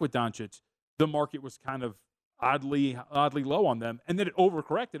back with Doncic, the market was kind of oddly low on them, and then it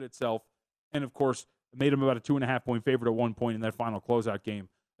overcorrected itself, and of course, it made them about a 2.5-point favorite at one point in that final closeout game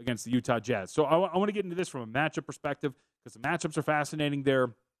against the Utah Jazz. So I want to get into this from a matchup perspective, because the matchups are fascinating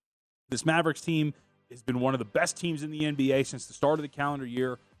there. This Mavericks team has been one of the best teams in the NBA since the start of the calendar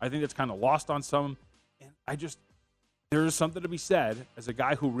year. I think that's kind of lost on some. And there is something to be said, as a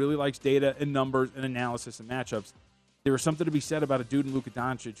guy who really likes data and numbers and analysis and matchups, there is something to be said about a dude in Luka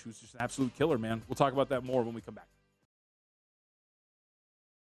Doncic who's just an absolute killer, man. We'll talk about that more when we come back.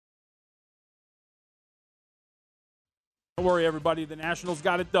 Don't worry, everybody. The Nationals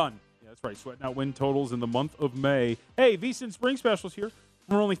got it done. Yeah, that's right. Sweating out win totals in the month of May. Hey, VSiN Spring Specials here.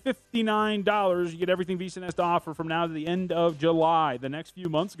 For only $59, you get everything VSiN has to offer from now to the end of July. The next few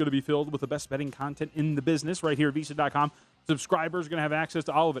months are going to be filled with the best betting content in the business right here at VSiN.com. Subscribers are going to have access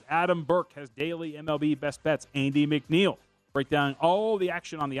to all of it. Adam Burke has daily MLB best bets. Andy McNeil break down all the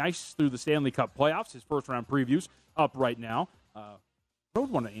action on the ice through the Stanley Cup playoffs. His first-round previews up right now. Rode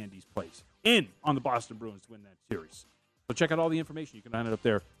one of Andy's plays in on the Boston Bruins to win that series. So check out all the information. You can find it up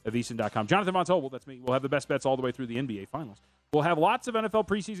there at VSiN.com. Jonathan Von Tobel, that's me. We'll have the best bets all the way through the NBA Finals. We'll have lots of NFL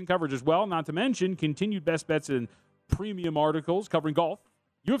preseason coverage as well, not to mention continued best bets and premium articles covering golf,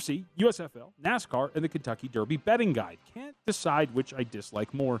 UFC, USFL, NASCAR, and the Kentucky Derby betting guide. Can't decide which I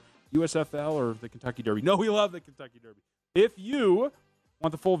dislike more, USFL or the Kentucky Derby. No, we love the Kentucky Derby. If you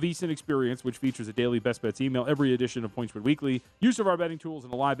want the full VSiN experience, which features a daily best bets email, every edition of PointsSpread Weekly, use of our betting tools,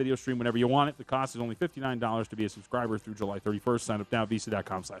 and a live video stream whenever you want it, the cost is only $59 to be a subscriber through July 31st. Sign up now at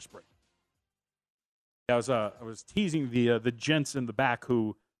VSiN.com/spring. I was teasing the gents in the back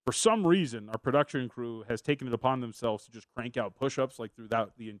who, for some reason, our production crew has taken it upon themselves to just crank out push-ups like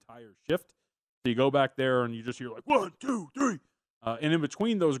throughout the entire shift. So you go back there and you just hear like 1, 2, 3, and in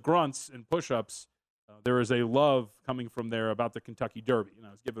between those grunts and push-ups, there is a love coming from there about the Kentucky Derby, and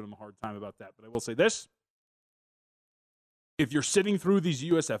I was giving them a hard time about that. But I will say this: if you're sitting through these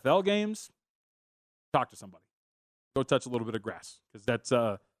USFL games, talk to somebody. Go touch a little bit of grass, because that's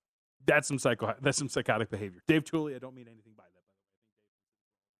some psychotic behavior. Dave Tooley, I don't mean anything by that, by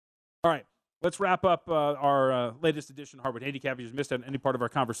the way. All right, let's wrap up our latest edition of Hardwood Handicap. If you just missed any part of our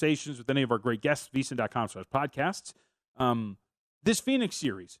conversations with any of our great guests, VSiN.com/podcasts. This Phoenix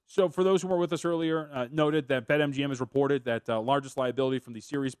series. So for those who were with us earlier, noted that BetMGM has reported that largest liability from the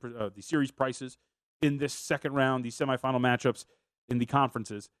series prices in this second round, these semifinal matchups in the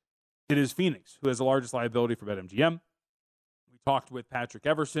conferences, it is Phoenix who has the largest liability for BetMGM. We talked with Patrick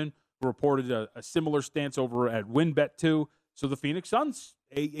Everson, who reported a similar stance over at WinBet too. So the Phoenix Suns,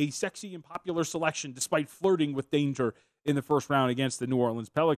 a sexy and popular selection despite flirting with danger in the first round against the New Orleans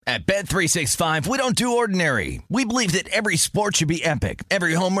Pelicans. At Bet365, we don't do ordinary. We believe that every sport should be epic.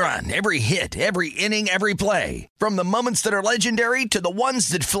 Every home run, every hit, every inning, every play. From the moments that are legendary to the ones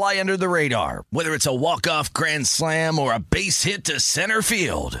that fly under the radar. Whether it's a walk-off grand slam or a base hit to center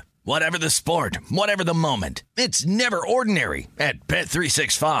field. Whatever the sport, whatever the moment, it's never ordinary at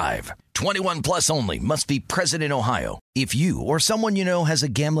Bet365. 21 plus only. Must be present in Ohio. If you or someone you know has a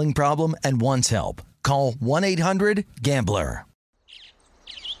gambling problem and wants help, call 1-800-GAMBLER.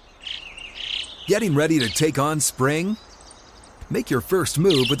 Getting ready to take on spring? Make your first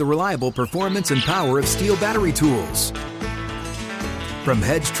move with the reliable performance and power of Steel battery tools. From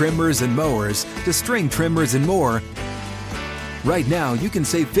hedge trimmers and mowers to string trimmers and more, right now you can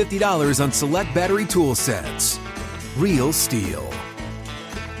save $50 on select battery tool sets. Real Steel.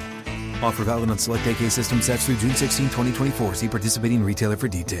 Offer valid on select AK system sets through June 16, 2024. See participating retailer for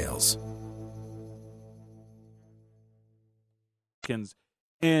details.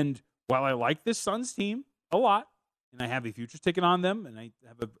 And while I like this Suns team a lot, and I have a futures ticket on them, and I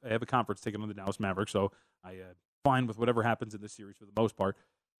have a conference ticket on the Dallas Mavericks, so I fine with whatever happens in this series for the most part.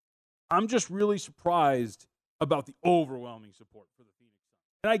 I'm just really surprised about the overwhelming support for the Phoenix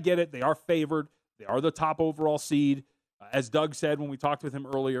Suns. And I get it. They are favored. They are the top overall seed. As Doug said when we talked with him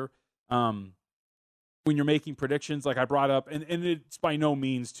earlier, when you're making predictions like I brought up, and it's by no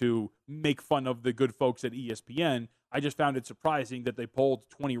means to make fun of the good folks at ESPN, I just found it surprising that they polled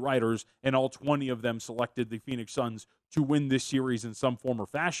 20 writers and all 20 of them selected the Phoenix Suns to win this series in some form or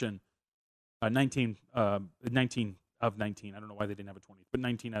fashion. 19 of 19. I don't know why they didn't have a 20, but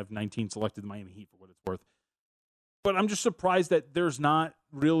 19 out of 19 selected the Miami Heat for what it's worth. But I'm just surprised that there's not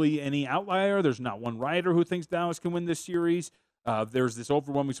really any outlier. There's not one writer who thinks Dallas can win this series. There's this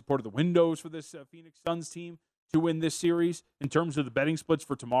overwhelming support of the windows for this Phoenix Suns team to win this series. In terms of the betting splits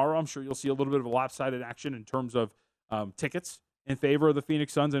for tomorrow, I'm sure you'll see a little bit of a lopsided action in terms of tickets in favor of the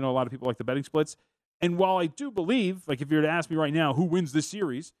Phoenix Suns. I know a lot of people like the betting splits. And while I do believe, like if you were to ask me right now who wins this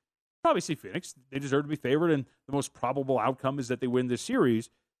series, I'd probably see Phoenix. They deserve to be favored, and the most probable outcome is that they win this series.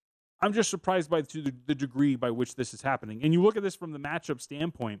 I'm just surprised by the degree by which this is happening. And you look at this from the matchup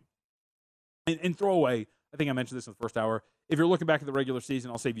standpoint, and throw away, I think I mentioned this in the first hour, if you're looking back at the regular season,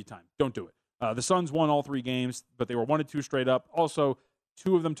 I'll save you time. Don't do it. The Suns won all 3 games, but they were 1-2 straight up. Also,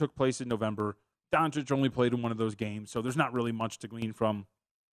 2 of them took place in November. Doncic only played in one of those games, so there's not really much to glean from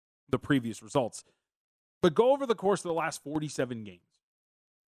the previous results. But go over the course of the last 47 games.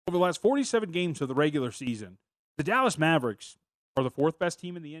 Over the last 47 games of the regular season, the Dallas Mavericks are the fourth best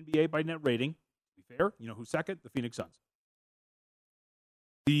team in the NBA by net rating. To be fair, you know who's second? The Phoenix Suns.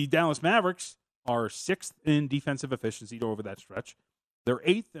 The Dallas Mavericks are sixth in defensive efficiency over that stretch. They're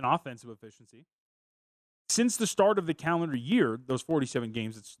eighth in offensive efficiency. Since the start of the calendar year, those 47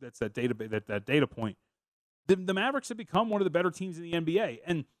 games, that's that data point, the Mavericks have become one of the better teams in the NBA.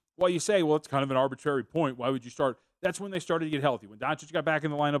 And while you say, well, it's kind of an arbitrary point, why would you start? That's when they started to get healthy. When Doncic got back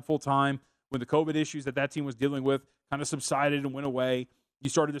in the lineup full time, when the COVID issues that team was dealing with kind of subsided and went away, you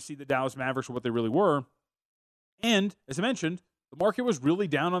started to see the Dallas Mavericks for what they really were. And as I mentioned, the market was really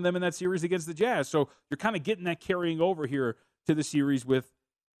down on them in that series against the Jazz. So you're kind of getting that carrying over here to the series with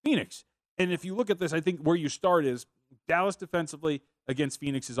Phoenix. And if you look at this, I think where you start is Dallas defensively against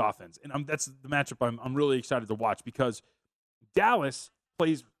Phoenix's offense. And that's the matchup I'm really excited to watch because Dallas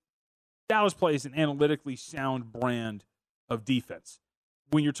plays an analytically sound brand of defense.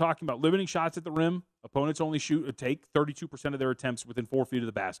 When you're talking about limiting shots at the rim, opponents only take 32% of their attempts within 4 feet of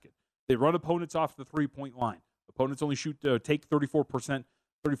the basket. They run opponents off the three-point line. Opponents only take 34%,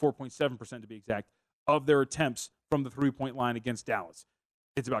 34.7% to be exact, of their attempts from the three-point line against Dallas.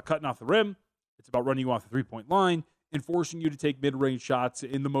 It's about cutting off the rim. It's about running you off the three-point line and forcing you to take mid-range shots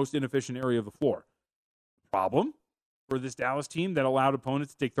in the most inefficient area of the floor. Problem for this Dallas team that allowed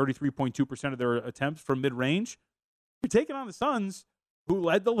opponents to take 33.2% of their attempts from mid-range, you're taking on the Suns, who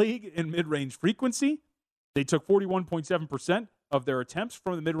led the league in mid-range frequency. They took 41.7% of their attempts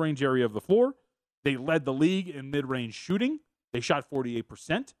from the mid-range area of the floor. They led the league in mid-range shooting. They shot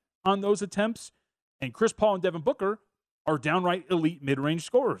 48% on those attempts. And Chris Paul and Devin Booker are downright elite mid-range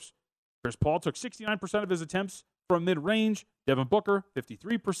scorers. Chris Paul took 69% of his attempts from mid-range. Devin Booker,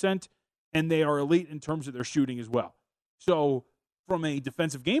 53%. And they are elite in terms of their shooting as well. So from a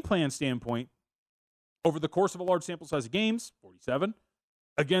defensive game plan standpoint, over the course of a large sample size of games, 47,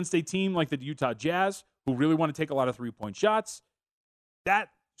 against a team like the Utah Jazz, who really want to take a lot of three-point shots, that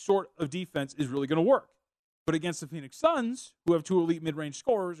sort of defense is really going to work. But against the Phoenix Suns, who have two elite mid-range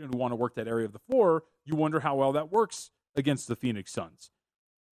scorers and who want to work that area of the floor, you wonder how well that works against the Phoenix Suns.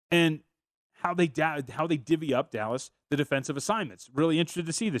 And how they divvy up Dallas the defensive assignments. Really interested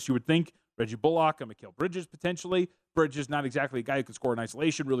to see this. You would think Reggie Bullock and Mikal Bridges potentially. Bridges not exactly a guy who can score in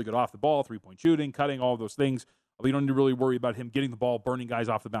isolation, really good off the ball, three-point shooting, cutting, all of those things. You don't need to really worry about him getting the ball, burning guys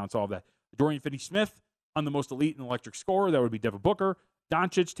off the bounce, all of that. Dorian Finney-Smith on the most elite and electric scorer, that would be Devin Booker.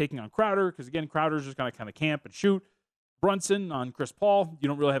 Doncic taking on Crowder, because again, Crowder's just going to kind of camp and shoot. Brunson on Chris Paul. You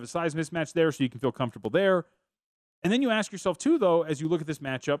don't really have a size mismatch there, so you can feel comfortable there. And then you ask yourself, too, though, as you look at this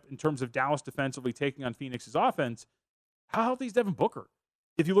matchup in terms of Dallas defensively taking on Phoenix's offense, how healthy is Devin Booker?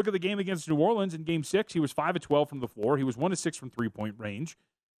 If you look at the game against New Orleans in Game 6, he was 5 of 12 from the floor. He was 1 of 6 from three-point range.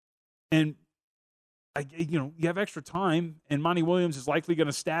 And, you have extra time, and Monty Williams is likely going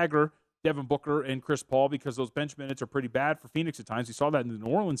to stagger Devin Booker and Chris Paul because those bench minutes are pretty bad for Phoenix at times. We saw that in the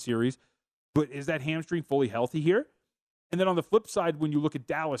New Orleans series. But is that hamstring fully healthy here? And then on the flip side, when you look at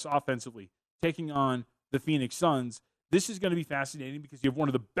Dallas offensively, taking on the Phoenix Suns, this is going to be fascinating because you have one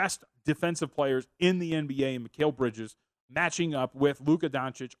of the best defensive players in the NBA in Mikal Bridges matching up with Luka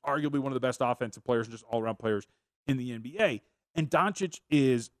Doncic, arguably one of the best offensive players and just all-around players in the NBA. And Doncic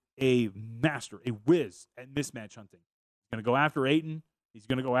is a master, a whiz at mismatch hunting. He's going to go after Ayton. He's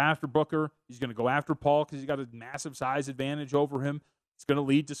going to go after Booker. He's going to go after Paul because he's got a massive size advantage over him. It's going to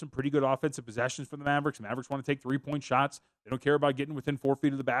lead to some pretty good offensive possessions for the Mavericks. The Mavericks want to take three-point shots. They don't care about getting within 4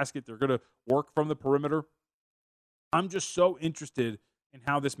 feet of the basket. They're going to work from the perimeter. I'm just so interested in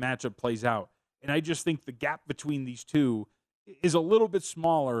how this matchup plays out. And I just think the gap between these two is a little bit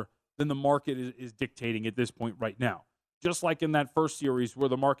smaller than the market is dictating at this point right now. Just like in that first series where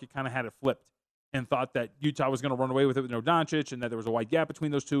the market kind of had it flipped and thought that Utah was going to run away with it with no Doncic and that there was a wide gap between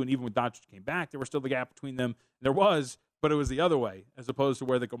those two. And even when Doncic came back, there was still the gap between them. There was, but it was the other way as opposed to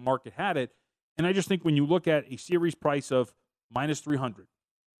where the market had it. And I just think when you look at a series price of minus 300,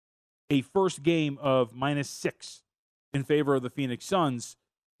 a first game of minus 6 in favor of the Phoenix Suns,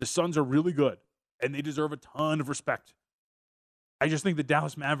 the Suns are really good, and they deserve a ton of respect. I just think the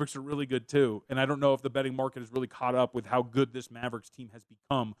Dallas Mavericks are really good too, and I don't know if the betting market has really caught up with how good this Mavericks team has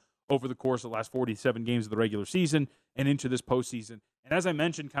become over the course of the last 47 games of the regular season and into this postseason. And as I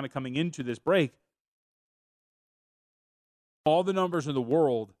mentioned, kind of coming into this break, all the numbers in the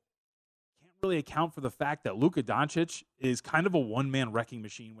world can't really account for the fact that Luka Doncic is kind of a one-man wrecking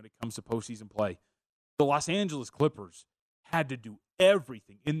machine when it comes to postseason play. The Los Angeles Clippers had to do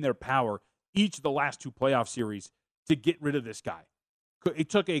everything in their power each of the last two playoff series to get rid of this guy. It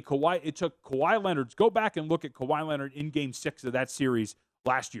took Kawhi Leonard's. Go back and look at Kawhi Leonard in Game 6 of that series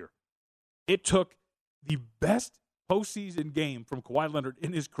last year. It took the best postseason game from Kawhi Leonard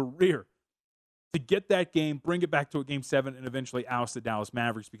in his career to get that game, bring it back to a Game 7, and eventually oust the Dallas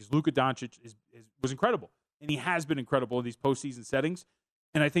Mavericks, because Luka Doncic was incredible, and he has been incredible in these postseason settings,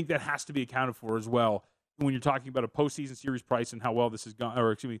 and I think that has to be accounted for as well when you're talking about a postseason series price and how well this has gone,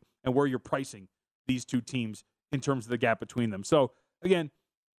 and where you're pricing these two teams in terms of the gap between them. So, again,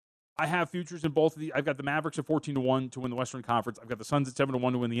 I have futures in both of these. I've got the Mavericks at 14-1 to win the Western Conference. I've got the Suns at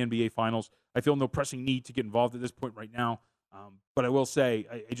 7-1 to win the NBA Finals. I feel no pressing need to get involved at this point right now. But I will say,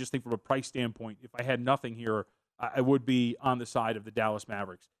 I just think from a price standpoint, if I had nothing here, I would be on the side of the Dallas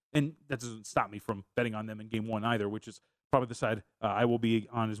Mavericks. And that doesn't stop me from betting on them in Game 1 either, which is probably the side I will be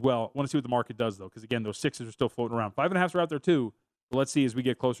on as well. I want to see what the market does, though, because, again, those 6s are still floating around. 5.5s are out there, too. But let's see as we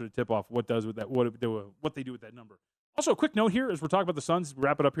get closer to tip-off what they do with that number. Also, a quick note here as we're talking about the Suns. We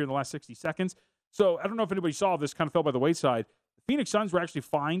wrap it up here in the last 60 seconds. So I don't know if anybody saw this, kind of fell by the wayside. The Phoenix Suns were actually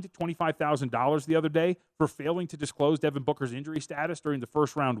fined $25,000 the other day for failing to disclose Devin Booker's injury status during the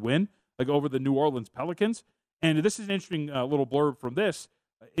first-round win, over the New Orleans Pelicans. And this is an interesting little blurb from this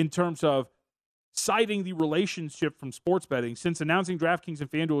in terms of citing the relationship from sports betting. Since announcing DraftKings and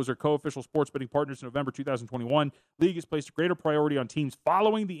FanDuel as their co-official sports betting partners in November 2021, League has placed a greater priority on teams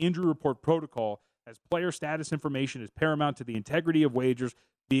following the injury report protocol, as player status information is paramount to the integrity of wagers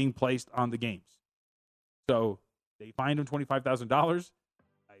being placed on the games. So they fined him $25,000.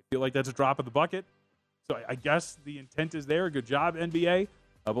 I feel like that's a drop in the bucket. So I guess the intent is there. Good job, NBA.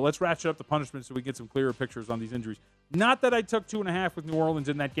 But let's ratchet up the punishment so we get some clearer pictures on these injuries. Not that I took 2.5 with New Orleans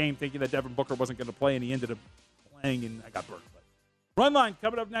in that game thinking that Devin Booker wasn't going to play, and he ended up playing, and I got burned. But Run Line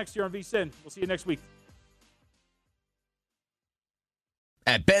coming up next here on VSiN. We'll see you next week.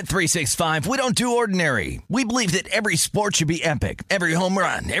 At Bet365, we don't do ordinary. We believe that every sport should be epic. Every home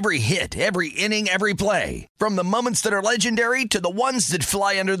run, every hit, every inning, every play. From the moments that are legendary to the ones that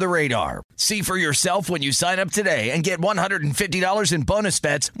fly under the radar. See for yourself when you sign up today and get $150 in bonus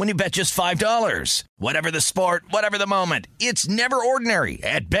bets when you bet just $5. Whatever the sport, whatever the moment, it's never ordinary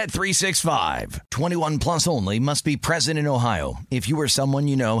at Bet365. 21 plus only. Must be present in Ohio. If you or someone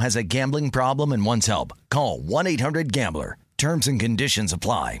you know has a gambling problem and wants help, call 1-800-GAMBLER. Terms and conditions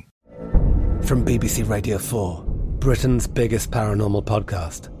apply. From BBC Radio 4, Britain's biggest paranormal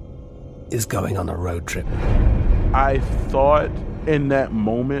podcast is going on a road trip. I thought in that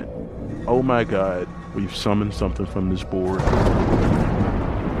moment, oh my God, we've summoned something from this board.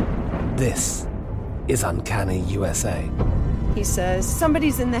 This is Uncanny USA. He says,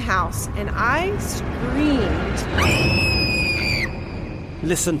 somebody's in the house, and I screamed.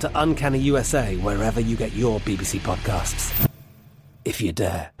 Listen to Uncanny USA wherever you get your BBC podcasts, if you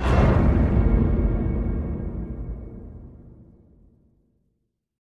dare.